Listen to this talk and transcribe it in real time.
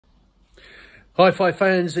Hi, Fight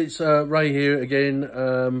fans. It's Ray here again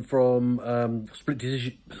from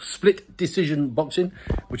Split Decision Boxing,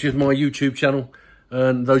 which is my YouTube channel.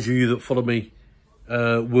 And those of you that follow me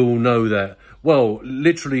will know that. Well,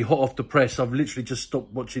 literally hot off the press. I've literally just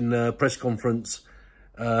stopped watching the press conference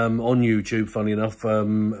on YouTube. Funny enough,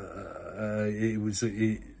 I'm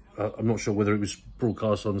not sure whether it was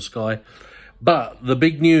broadcast on Sky, but the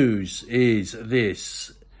big news is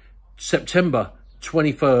this: September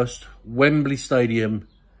 21st, Wembley Stadium.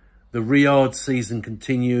 The Riyadh season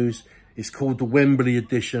continues. It's called the Wembley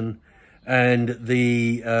edition, and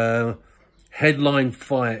the headline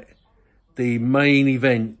fight, the main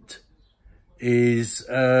event, is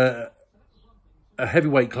a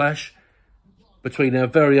heavyweight clash between our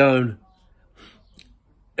very own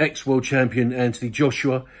ex-world champion Anthony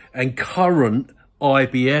Joshua and current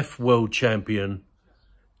IBF world champion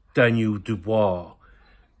Daniel Dubois.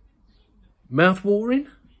 Mouth-watering?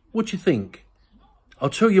 What do you think? I'll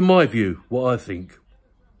tell you my view, what I think.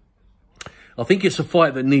 I think it's a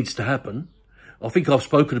fight that needs to happen. I think I've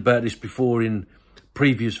spoken about this before in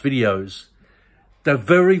previous videos. They're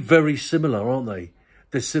very, very similar, aren't they?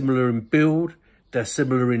 They're similar in build. They're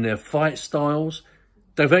similar in their fight styles.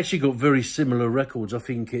 They've actually got very similar records. I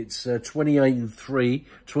think it's 28-3,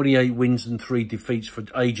 28 wins and 3 defeats for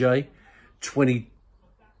AJ.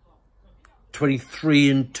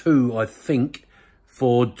 23-2, I think,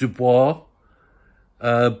 for Dubois.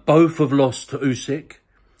 Both have lost to Usyk.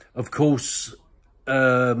 Of course,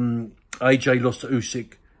 AJ lost to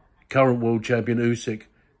Usyk, current world champion Usyk,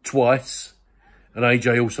 twice. And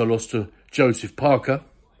AJ also lost to Joseph Parker.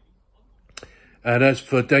 And as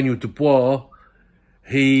for Daniel Dubois,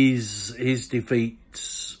 his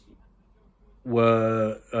defeats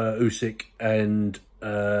were Usyk and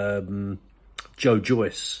Joe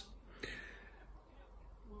Joyce.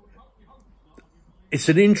 It's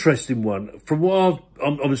an interesting one. From what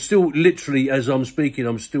I'm still, literally, as I'm speaking,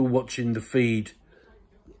 I'm still watching the feed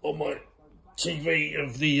on my TV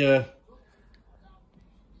of the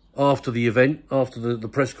after the event, after the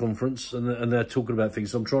press conference, and they're talking about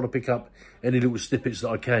things. So I'm trying to pick up any little snippets that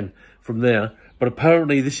I can from there. But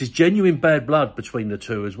apparently this is genuine bad blood between the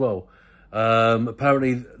two as well.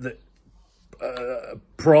 Apparently,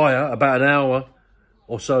 prior, about an hour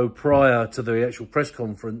or so prior to the actual press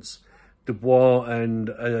conference, Dubois and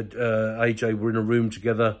AJ were in a room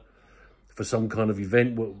together for some kind of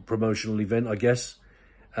event, promotional event, I guess.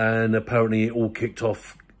 And apparently it all kicked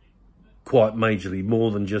off quite majorly,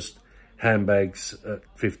 more than just handbags at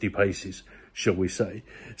 50 paces, shall we say.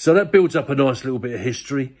 So that builds up a nice little bit of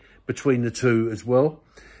history between the two as well.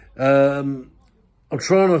 I'm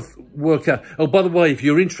trying to work out... Oh, by the way, if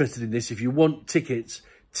you're interested in this, if you want tickets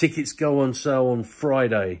go on sale on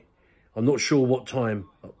Friday. I'm not sure what time,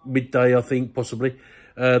 midday, I think, possibly.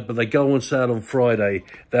 But they go on sale on Friday.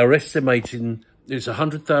 They're estimating, it's a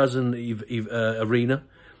 100,000 arena.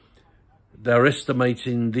 They're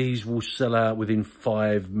estimating these will sell out within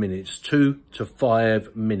 5 minutes, 2 to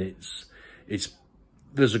 5 minutes.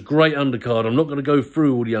 There's a great undercard. I'm not going to go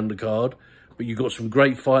through all the undercard, but you've got some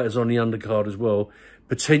great fighters on the undercard as well.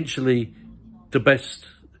 Potentially the best,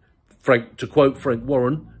 to quote Frank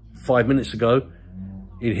Warren 5 minutes ago,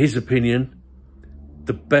 in his opinion,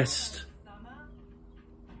 the best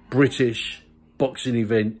British boxing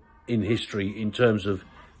event in history in terms of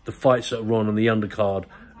the fights that are on the undercard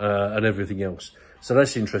and everything else. So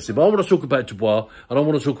that's interesting. But I want to talk about Dubois, and I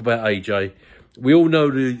want to talk about AJ. We all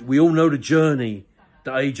know the journey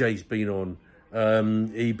that AJ's been on.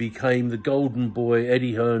 He became the golden boy,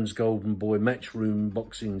 Eddie Hearn's golden boy, Matchroom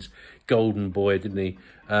Boxing's golden boy, didn't he?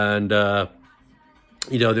 And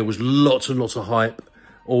you know, there was lots and lots of hype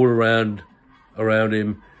all around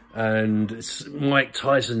him, and Mike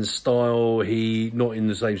Tyson's style, not in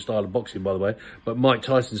the same style of boxing, by the way, but Mike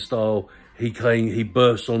Tyson's style, he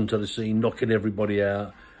burst onto the scene, knocking everybody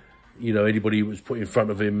out. You know, anybody who was put in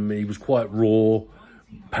front of him, he was quite raw,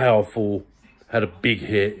 powerful, had a big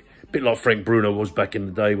hit, a bit like Frank Bruno was back in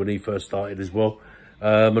the day when he first started as well.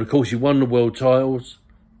 And of course, he won the world titles.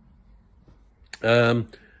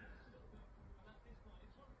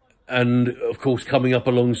 And of course, coming up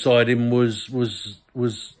alongside him was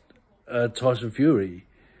Tyson Fury,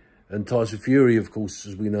 and Tyson Fury, of course,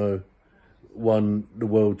 as we know, won the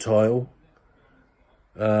world title.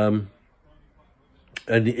 And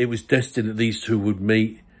it was destined that these two would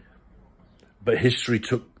meet, but history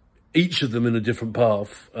took each of them in a different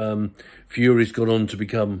path. Fury's gone on to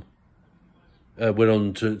become, went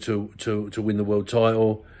on to win the world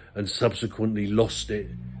title, and subsequently lost it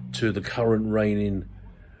to the current reigning,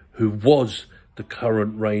 who was the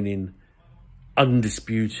current reigning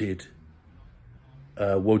undisputed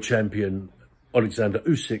world champion Alexander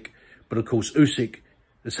Usyk. But of course, Usyk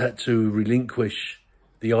has had to relinquish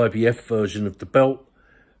the IBF version of the belt,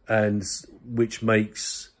 and which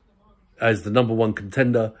makes, as the #1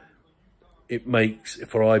 contender, it makes,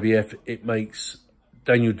 for IBF, it makes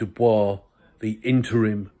Daniel Dubois the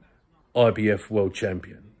interim IBF world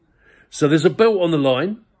champion. So there's a belt on the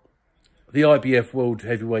line, the IBF World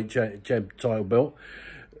Heavyweight title belt.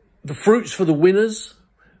 The fruits for the winners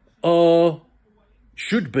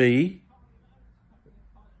should be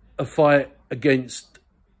a fight against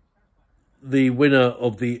the winner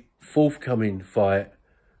of the forthcoming fight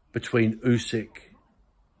between Usyk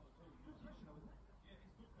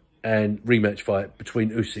and rematch fight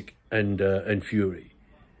between Usyk and Fury.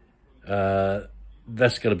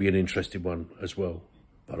 That's going to be an interesting one as well,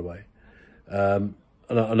 by the way. And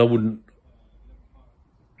I wouldn't,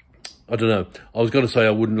 I don't know. I was going to say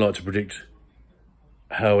I wouldn't like to predict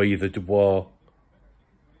how either Dubois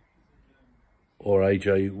or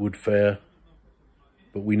AJ would fare,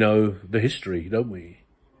 but we know the history, don't we?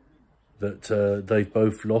 That they've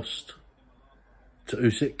both lost to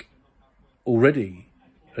Usyk already.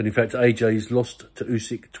 And in fact, AJ's lost to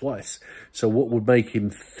Usyk twice. So what would make him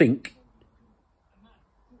think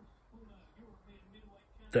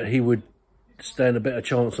that he would stand a better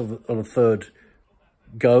chance on a third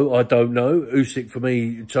go? I don't know. Usyk, for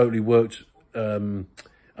me, totally worked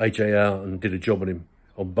AJ out and did a job on him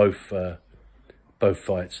on both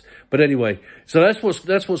fights. But anyway, so that's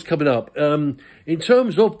what's coming up. In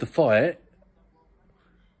terms of the fight,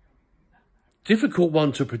 difficult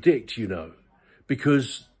one to predict, you know,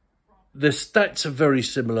 because the stats are very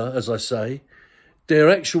similar, as I say. Their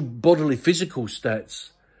actual bodily physical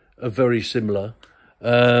stats are very similar.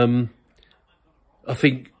 I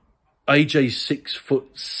think AJ's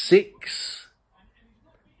 6'6".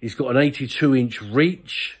 He's got an 82-inch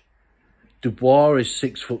reach. Dubois is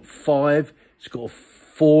 6'5". He's got a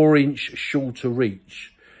 4-inch shorter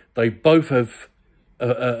reach. They both have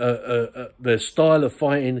their style of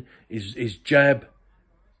fighting is jab,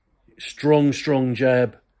 strong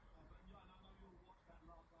jab,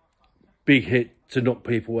 big hit to knock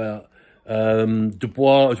people out.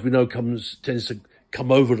 Dubois, as we know, tends to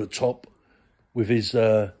come over the top with his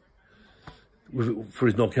for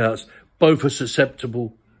his knockouts. Both are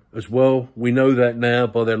susceptible as well. We know that now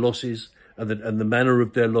by their losses and the manner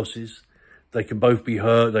of their losses. They can both be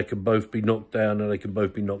hurt, they can both be knocked down, and they can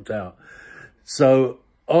both be knocked out. So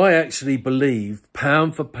I actually believe,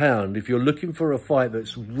 pound for pound, if you're looking for a fight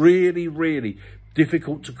that's really, really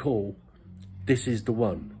difficult to call, this is the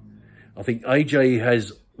one. I think AJ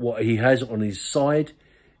has what he has on his side,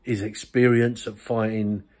 his experience of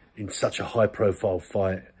fighting in such a high-profile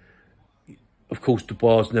fight. Of course,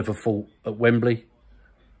 Dubois never fought at Wembley.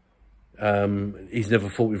 He's never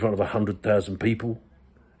fought in front of 100,000 people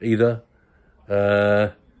either.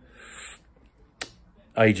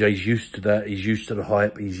 AJ's used to that. He's used to the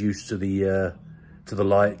hype. He's used to the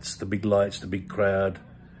lights, the big crowd,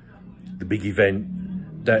 the big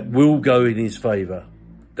event. That will go in his favour.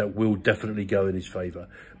 That will definitely go in his favour.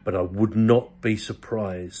 But I would not be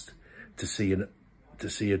surprised to see a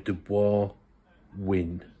Dubois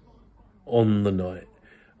win on the night.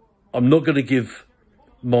 I'm not going to give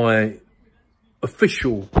my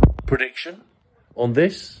official prediction on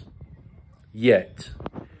this yet.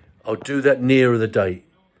 I'll do that nearer the date.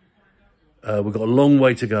 We've got a long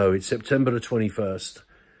way to go. It's September the 21st.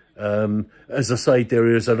 As I say,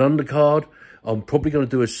 there is an undercard. I'm probably going to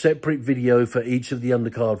do a separate video for each of the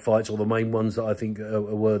undercard fights, or the main ones that I think are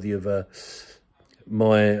worthy of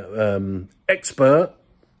my expert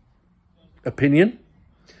opinion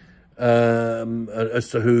as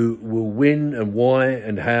to who will win and why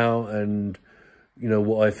and how, and you know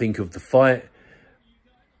what I think of the fight.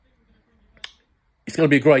 It's going to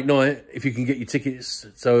be a great night if you can get your tickets.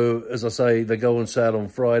 So, as I say, they go on sale on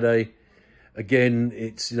Friday. Again,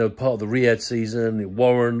 it's, you know, part of the Riyadh season.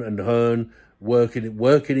 Warren and Hearn working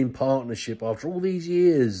in partnership after all these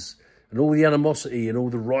years, and all the animosity and all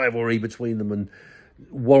the rivalry between them. And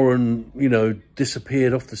Warren, you know,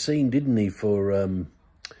 disappeared off the scene, didn't he? For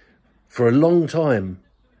a long time,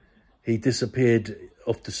 he disappeared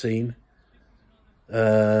off the scene,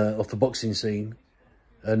 off the boxing scene.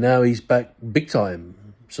 And now he's back big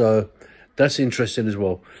time. So that's interesting as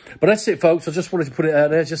well. But that's it, folks. I just wanted to put it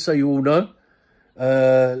out there just so you all know.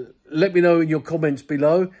 Let me know in your comments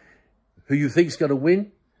below who you think's going to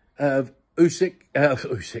win out of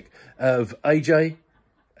AJ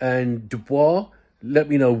and Dubois. Let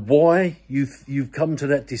me know why you've come to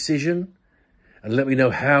that decision. And let me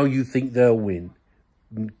know how you think they'll win.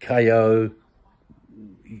 KO,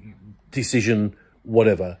 decision,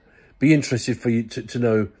 whatever. Be interested for you to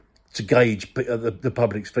know to gauge the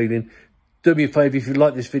public's feeling. Do me a favour, if you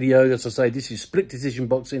like this video, as I say, this is split decision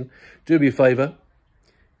boxing. Do me a favour,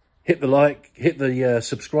 hit the like, hit the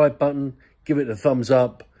subscribe button, give it a thumbs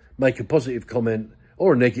up, make a positive comment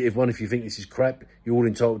or a negative one if you think this is crap. You're all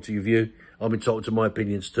entitled to your view. I'm entitled to my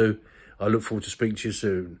opinions too. I look forward to speaking to you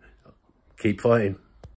soon. Keep fighting.